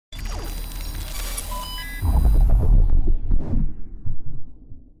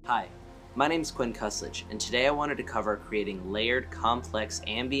Hi, my name is Quinn Kuslich, and today I wanted to cover creating layered, complex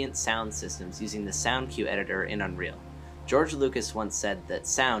ambient sound systems using the sound cue editor in Unreal. George Lucas once said that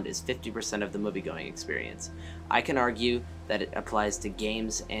sound is 50% of the movie-going experience. I can argue that it applies to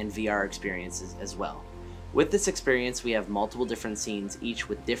games and VR experiences as well. With this experience, we have multiple different scenes, each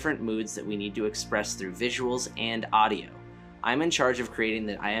with different moods that we need to express through visuals and audio. I'm in charge of creating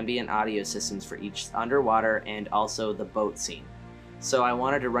the ambient audio systems for each underwater and also the boat scene. So I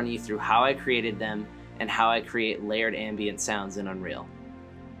wanted to run you through how I created them and how I create layered ambient sounds in Unreal.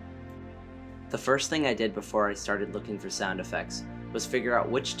 The first thing I did before I started looking for sound effects was figure out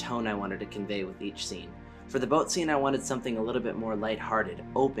which tone I wanted to convey with each scene. For the boat scene, I wanted something a little bit more lighthearted,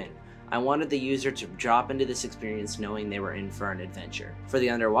 open. I wanted the user to drop into this experience knowing they were in for an adventure. For the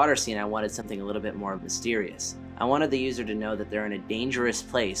underwater scene, I wanted something a little bit more mysterious. I wanted the user to know that they're in a dangerous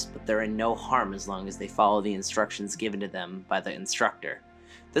place, but they're in no harm as long as they follow the instructions given to them by the instructor.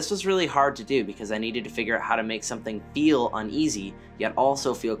 This was really hard to do because I needed to figure out how to make something feel uneasy, yet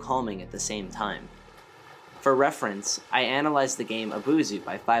also feel calming at the same time. For reference, I analyzed the game Abuzu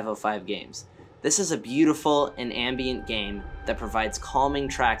by 505 Games. This is a beautiful and ambient game that provides calming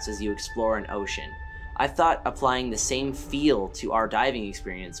tracks as you explore an ocean. I thought applying the same feel to our diving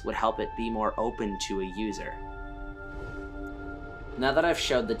experience would help it be more open to a user. Now that I've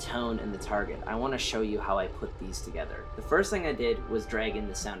showed the tone and the target, I want to show you how I put these together. The first thing I did was drag in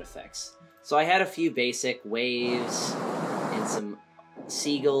the sound effects. So I had a few basic waves and some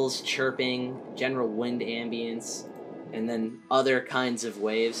seagulls chirping, general wind ambience, and then other kinds of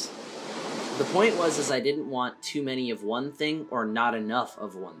waves. The point was I didn't want too many of one thing or not enough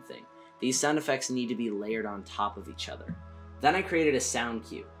of one thing. These sound effects need to be layered on top of each other. Then I created a sound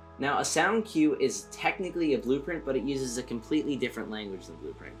cue. Now a sound cue is technically a blueprint, but it uses a completely different language than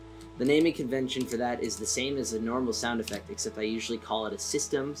blueprint. The naming convention for that is the same as a normal sound effect, except I usually call it a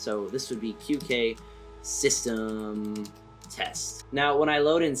system, so this would be QK system test. Now when I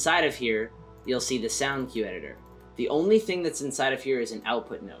load inside of here, you'll see the sound cue editor. The only thing that's inside of here is an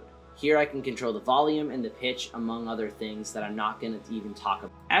output node. Here I can control the volume and the pitch, among other things that I'm not going to even talk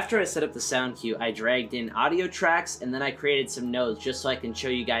about. After I set up the sound cue, I dragged in audio tracks, and then I created some nodes just so I can show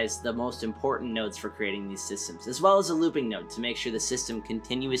you guys the most important nodes for creating these systems, as well as a looping node to make sure the system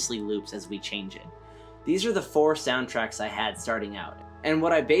continuously loops as we change it. These are the 4 soundtracks I had starting out. And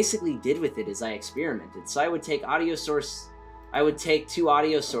what I basically did with it is I experimented. So I would take 2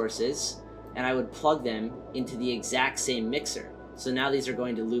 audio sources, and I would plug them into the exact same mixer. So now these are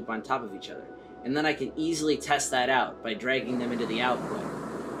going to loop on top of each other. And then I can easily test that out by dragging them into the output.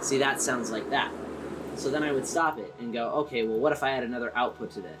 See, that sounds like that. So then I would stop it and go, okay, well, what if I add another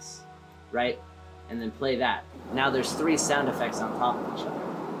output to this, right? And then play that. Now there's 3 sound effects on top of each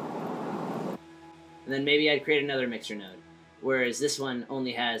other. And then maybe I'd create another mixer node, whereas this one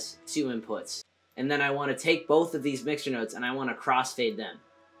only has 2 inputs. And then I want to take both of these mixer nodes and I want to crossfade them.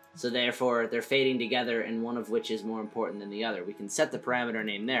 So therefore, they're fading together, and one of which is more important than the other. We can set the parameter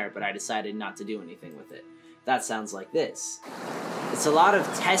name there, but I decided not to do anything with it. That sounds like this. It's a lot of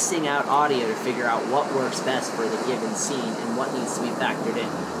testing out audio to figure out what works best for the given scene and what needs to be factored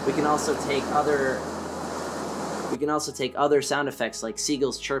in. We can also take other sound effects like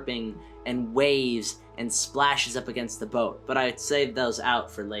seagulls chirping and waves and splashes up against the boat, but I saved those out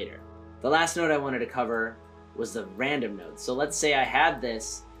for later. The last node I wanted to cover was the random node. So let's say I had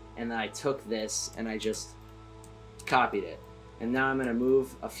this, and then I took this and I just copied it. And now I'm going to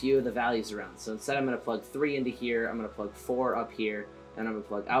move a few of the values around. So instead I'm going to plug 3 into here, I'm going to plug 4 up here, and I'm going to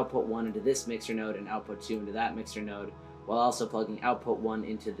plug output 1 into this mixer node and output 2 into that mixer node, while also plugging output 1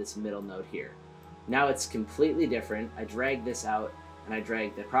 into this middle node here. Now it's completely different. I drag this out, and I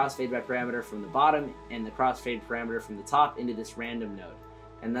drag the crossfade parameter from the bottom and the crossfade parameter from the top into this random node.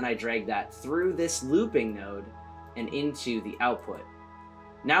 And then I drag that through this looping node and into the output.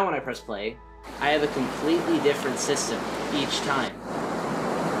 Now when I press play, I have a completely different system each time.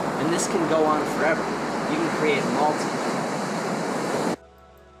 And this can go on forever. You can create multiple.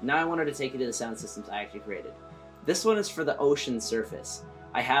 Now I wanted to take you to the sound systems I actually created. This one is for the ocean surface.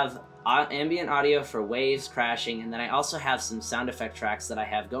 I have ambient audio for waves crashing, and then I also have some sound effect tracks that I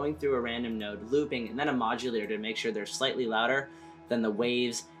have going through a random node, looping, and then a modulator to make sure they're slightly louder than the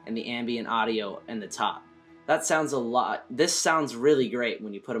waves and the ambient audio in the top. That sounds a lot. This sounds really great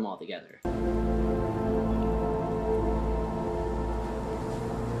when you put them all together.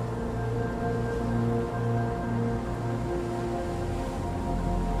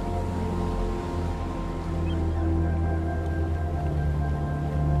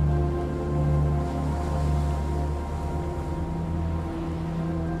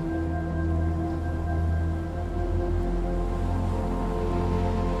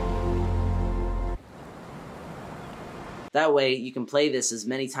 That way, you can play this as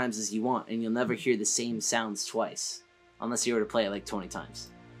many times as you want, and you'll never hear the same sounds twice, unless you were to play it like 20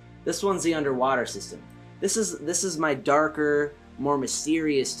 times. This one's the underwater system. This is my darker, more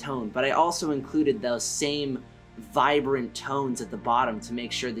mysterious tone, but I also included those same vibrant tones at the bottom to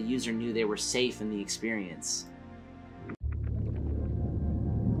make sure the user knew they were safe in the experience.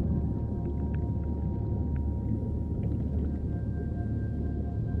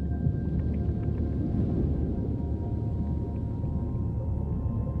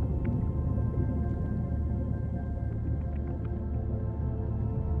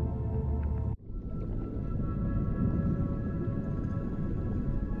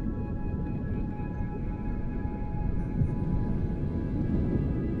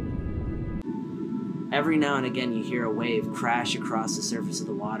 Every now and again you hear a wave crash across the surface of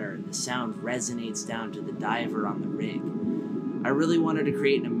the water and the sound resonates down to the diver on the rig. I really wanted to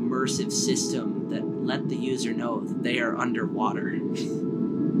create an immersive system that let the user know that they are underwater.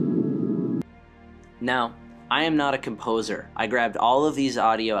 Now, I am not a composer. I grabbed all of these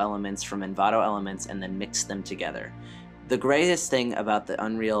audio elements from Envato Elements and then mixed them together. The greatest thing about the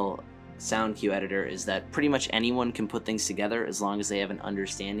Unreal Sound Cue Editor is that pretty much anyone can put things together as long as they have an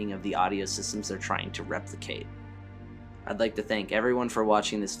understanding of the audio systems they're trying to replicate. I'd like to thank everyone for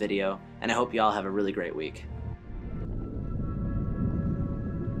watching this video, and I hope you all have a really great week.